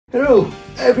Hello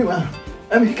everyone,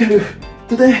 I'm Hikaru.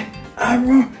 Today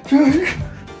I'm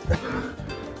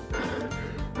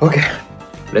Okay,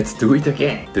 let's do it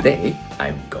again. Today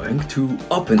I'm going to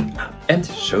open up and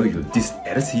show you this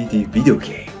LCD video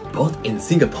game bought in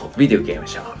Singapore video game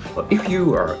shop. If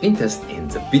you are interested in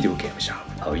the video game shop,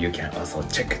 you can also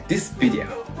check this video.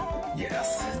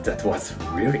 Yes, that was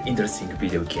really interesting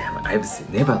video game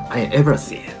I ever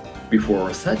seen.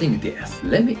 Before starting this,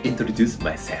 let me introduce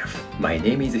myself. My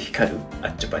name is Hikaru, a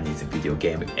Japanese video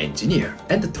game engineer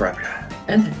and traveler.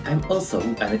 And I'm also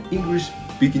an English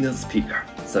beginner speaker,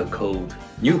 so-called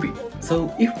newbie.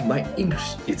 So if my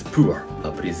English is poor,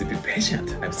 please be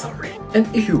patient, I'm sorry. And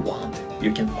if you want,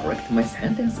 you can correct my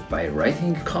sentence by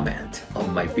writing a comment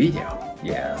on my video.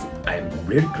 Yes, I'm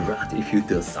really glad if you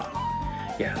do so.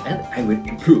 Yeah, and I will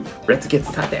improve. Let's get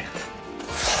started.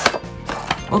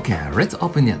 Okay, let's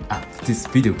open it up. This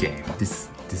video game, this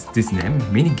name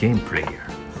mini game player,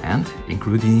 and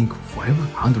including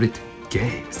 500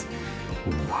 games.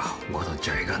 Wow, what a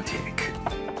gigantic!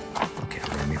 Okay,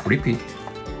 let me flip it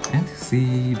and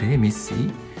see. Let me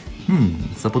see.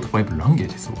 Support 5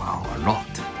 languages. Wow, a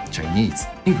lot. Chinese,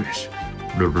 English,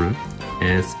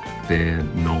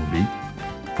 Español,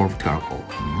 Portugal.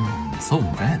 So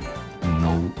many.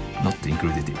 No, not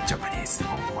included in Japanese.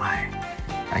 Oh my,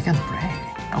 I can't play.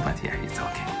 Oh, but yeah, it's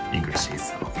okay. English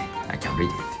is okay. I can read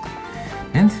it.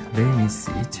 And let me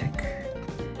see, check.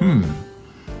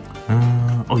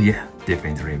 Oh yeah,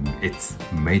 definitely it's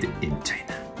made in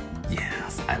China.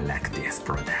 Yes, I like this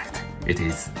product. It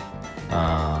is,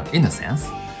 in a sense,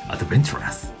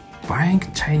 adventurous. Buying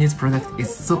Chinese product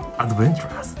is so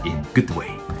adventurous in good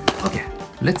way. Okay,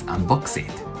 let's unbox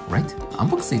it, right?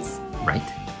 Unbox it, right?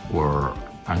 Or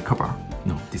uncover?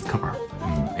 No, discover.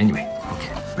 Anyway,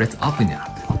 okay, let's open it up.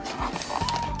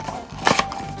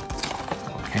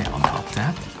 Okay, unlock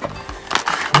that.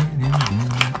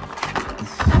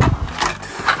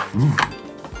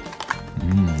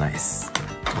 Nice.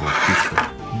 Oh, beautiful.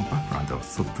 Background is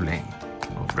so plain.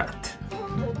 Oh, flat.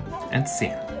 And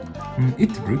thin.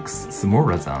 It looks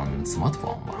smaller than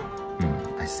smartphone one.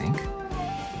 I think.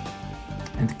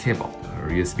 And cable,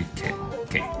 USB cable.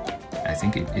 Okay. I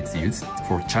think it's used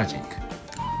for charging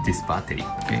this battery.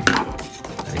 Okay.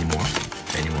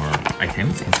 Any more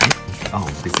items inside? Oh,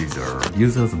 this is a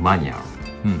user's manual.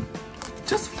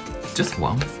 Just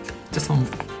one.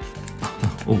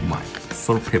 Oh my,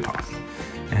 salt paper.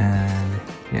 And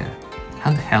yeah,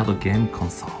 handheld game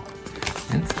console.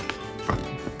 And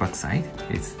back side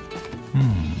is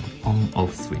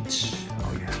on-off switch.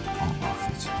 Oh yeah, on-off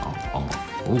switch.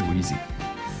 On-off. Oh, easy.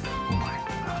 Oh my,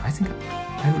 I think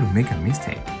I will make a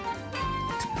mistake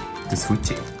to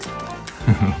switch it.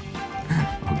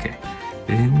 Okay.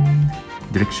 Then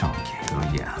direction key.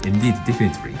 Oh yeah, indeed,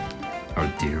 definitely. A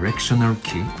directional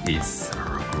key is a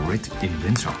great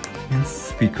invention. And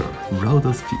speaker,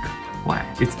 louder speaker. Why?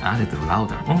 It's added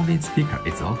louder. Only speaker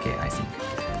is okay, I think.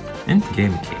 And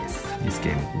game case. This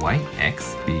game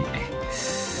YXBA.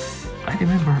 I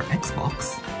remember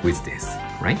Xbox with this,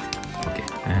 right? Okay.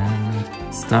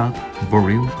 And start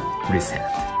volume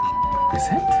reset.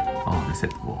 Reset? Oh,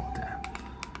 reset mode.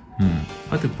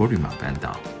 But the volume up and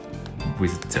down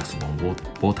with just one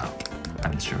button,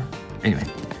 I'm sure. Anyway,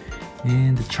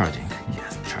 and the charging.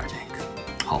 Yes, charging.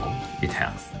 Oh, it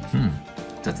has.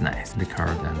 That's nice. The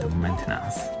card and the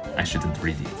maintenance. I shouldn't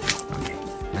read it. Okay,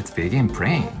 let's begin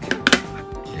playing.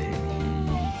 Let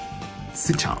me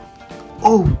switch on.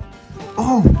 Oh,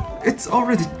 it's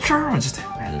already charged.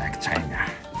 I like China.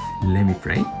 Let me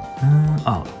play.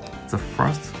 The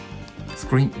first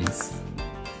screen is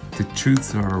to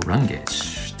choose a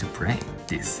language to play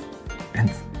this.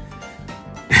 And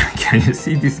can you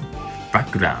see this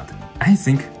background? I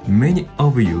think many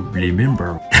of you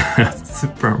remember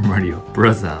Super Mario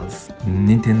Bros.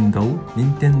 Nintendo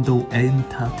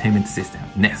Entertainment System,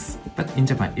 NES. But in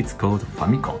Japan it's called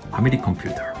Famicom, Family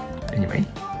Computer. Anyway,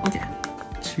 okay.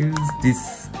 Choose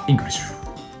this English.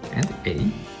 And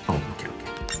A. Oh, okay.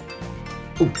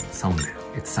 Oh, sound.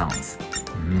 It sounds.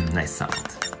 Nice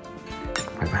sound.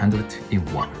 500 in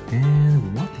one.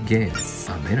 And what games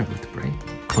are available to play?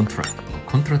 Contra.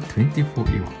 Contra 24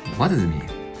 in 1. What does it mean?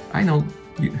 I know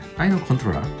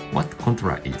Contra. What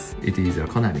Contra is? It is a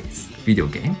Konami's video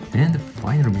game. And the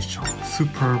final mission.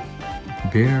 Super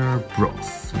Bear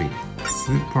Bros. 3.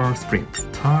 Super Sprint.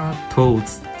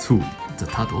 Turtles 2. The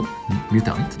Turtle.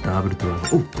 Mutant. Double Dragon.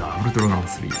 Oh, Double Dragon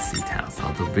 3. It has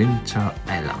Adventure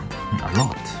Island. A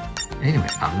lot. Anyway,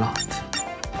 a lot.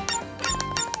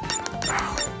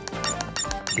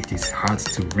 It is hard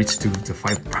to reach to the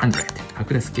 500. How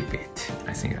could I skip it?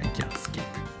 I think I can skip.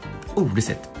 Oh,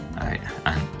 reset.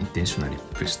 intentionally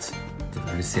pushed the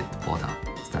reset button.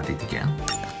 Start it again.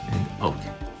 And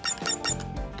okay.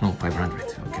 Oh, 500.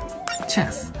 Okay.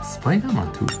 Chess.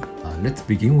 Spiderman 2. Let's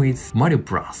begin with Mario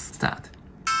Bros. Start.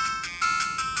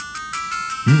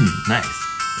 Nice.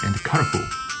 And colorful.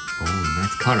 Oh,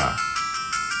 nice color.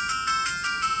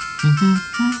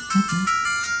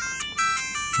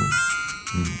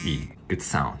 Good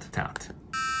sound. Start.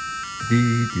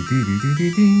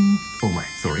 Oh my,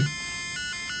 sorry.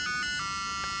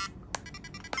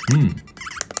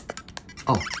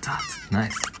 Oh, that's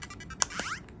nice.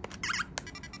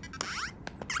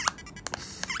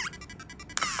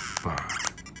 Bar.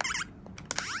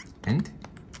 And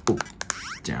oh,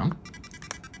 jump,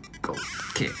 go,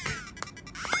 kick,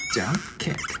 jump,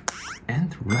 kick,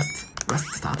 and rest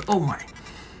start. Oh my.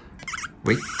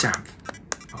 Wait, jump.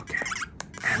 Okay,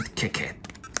 and kick it.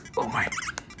 Oh my.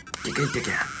 Kick it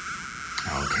again.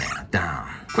 Okay, down.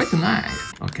 Quite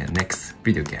nice. Okay, next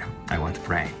video game I want to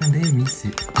play. Let me see.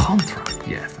 Contra.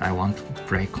 Yes, I want to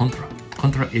play Contra.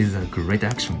 Contra is a great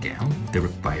action game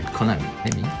developed by Konami.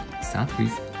 Let me start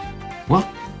with what?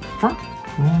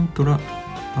 Contra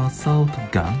assault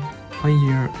gun,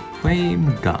 fire,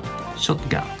 flame gun,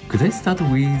 shotgun. Could I start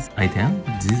with item?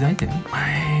 This item? I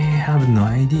have no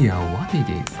idea what it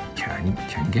is. Can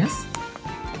you guess?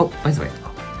 Oh, by the way,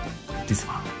 this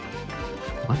one.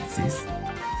 What's this?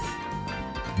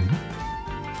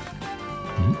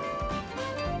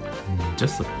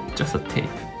 Just a tape.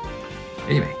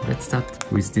 Anyway, let's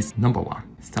start with this number one.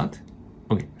 Start?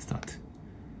 Okay, start.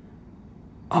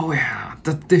 Oh yeah,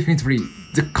 that's definitely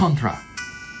the Contra.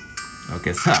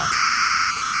 Okay, start.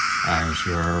 I'm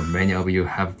sure many of you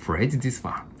have played this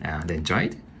one and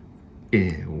enjoyed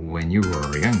it when you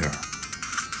were younger.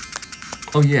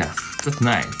 Oh yes, that's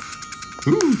nice.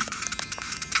 Ooh.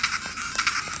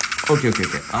 Okay.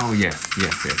 Oh yes.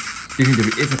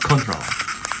 Definitely it's a Contra.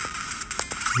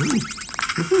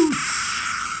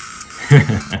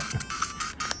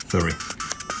 Sorry.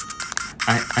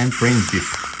 I'm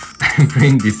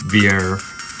playing this via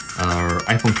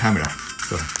iPhone camera,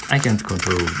 so I can't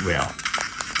control well.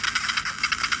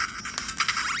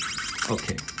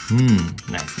 Okay.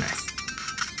 Nice.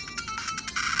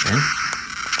 And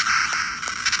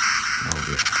oh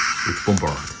yeah, it's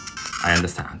bombard. I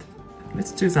understand.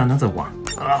 Let's choose another one.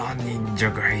 Oh,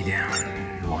 Ninja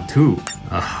Gaiden 1, 2.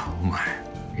 Oh my,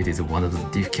 it is one of the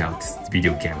difficult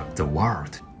video games of the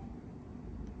world.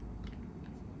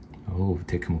 Oh,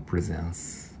 Tecmo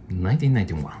Presents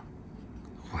 1991.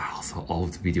 Wow, so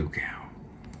old video game.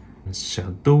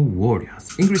 Shadow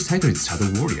Warriors. English title is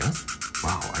Shadow Warriors.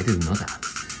 Wow, I didn't know that.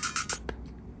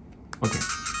 Okay,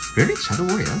 really? Shadow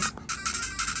Warriors?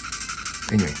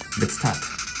 Anyway, let's start.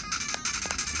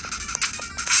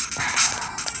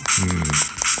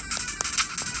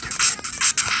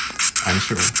 I'm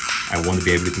sure I won't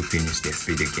be able to finish this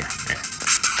video game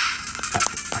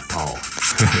at all.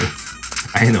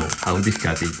 I know how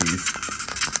difficult it is.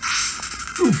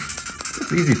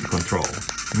 It's easy to control.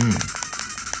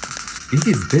 It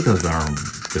is better than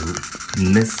the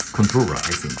NES controller,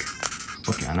 I think.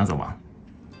 Okay, another one.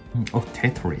 Oh,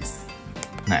 Tetris.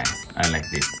 Nice, I like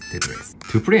this Tetris.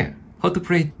 2 player. How to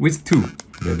play with 2.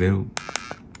 Level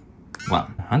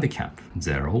 1. Handicap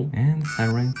 0 and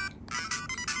silence.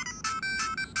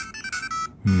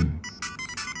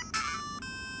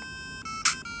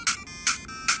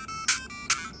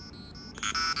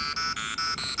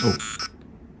 Oh.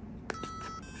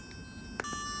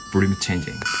 Volume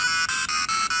changing.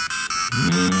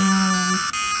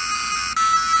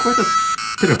 Quite a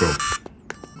terrible.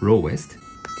 Lowest.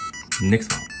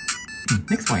 Next one.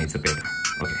 Next one is better.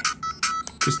 Okay.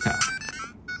 To start.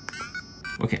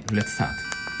 Okay, let's start.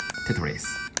 Tetris.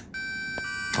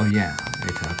 Oh yeah,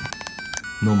 later.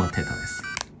 Normal Tetris.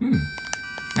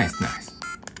 Nice.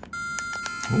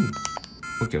 Oh,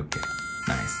 okay.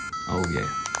 Nice. Oh yeah.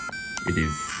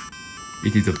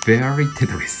 It is a very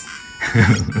Tetris.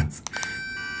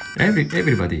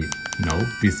 Everybody know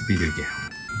this video game.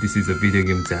 This is a video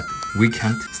game that we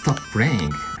can't stop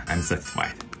playing. I'm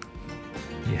satisfied.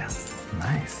 Yes,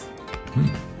 nice.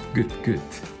 Good.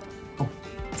 Oh,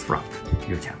 strap.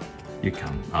 You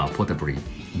can portably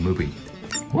move it.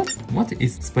 What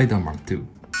is Spiderman 2?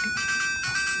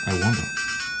 I wonder.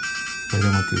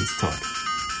 Spiderman 2 start.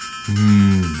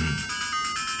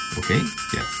 Okay.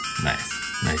 Yes.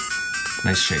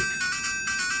 Nice shape.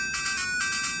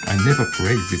 I never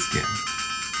played this game.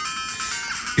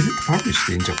 Is it published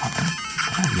in Japan? I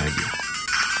have no idea.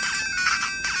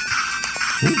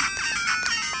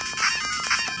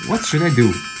 What should I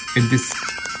do in this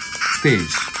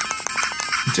stage?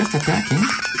 Just attacking it?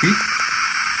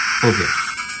 Okay.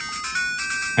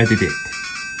 I did it.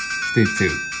 Stage 2.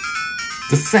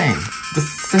 The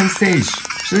same stage.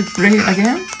 Should I play it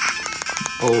again?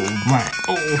 Oh my,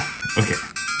 oh, okay.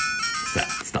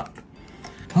 Stop.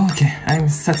 Okay, I'm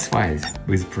satisfied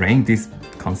with playing this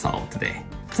console today.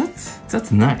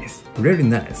 That's nice, really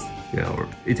nice.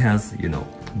 It has,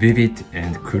 vivid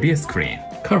and clear screen.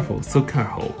 Colorful, so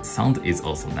colorful. Sound is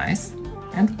also nice.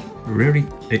 And really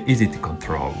easy to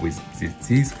control with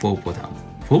these 4 buttons.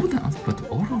 4 buttons, but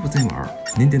all of them are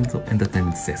Nintendo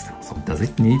Entertainment System. So does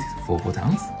it need 4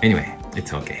 buttons? Anyway,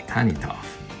 it's okay. Turn it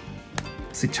off.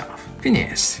 Switch off.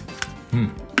 Finished.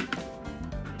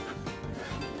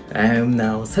 I am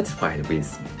now satisfied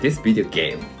with this video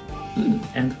game.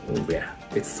 And oh yeah,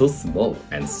 it's so small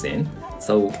and thin,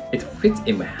 so it fits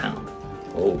in my hand.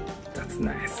 Oh, that's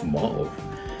nice, small.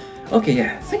 Okay,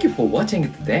 yeah, thank you for watching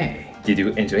it today. Did you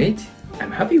enjoy it?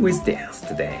 I'm happy with this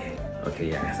today. Okay,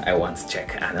 yes, I want to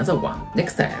check another one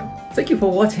next time. Thank you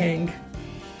for watching.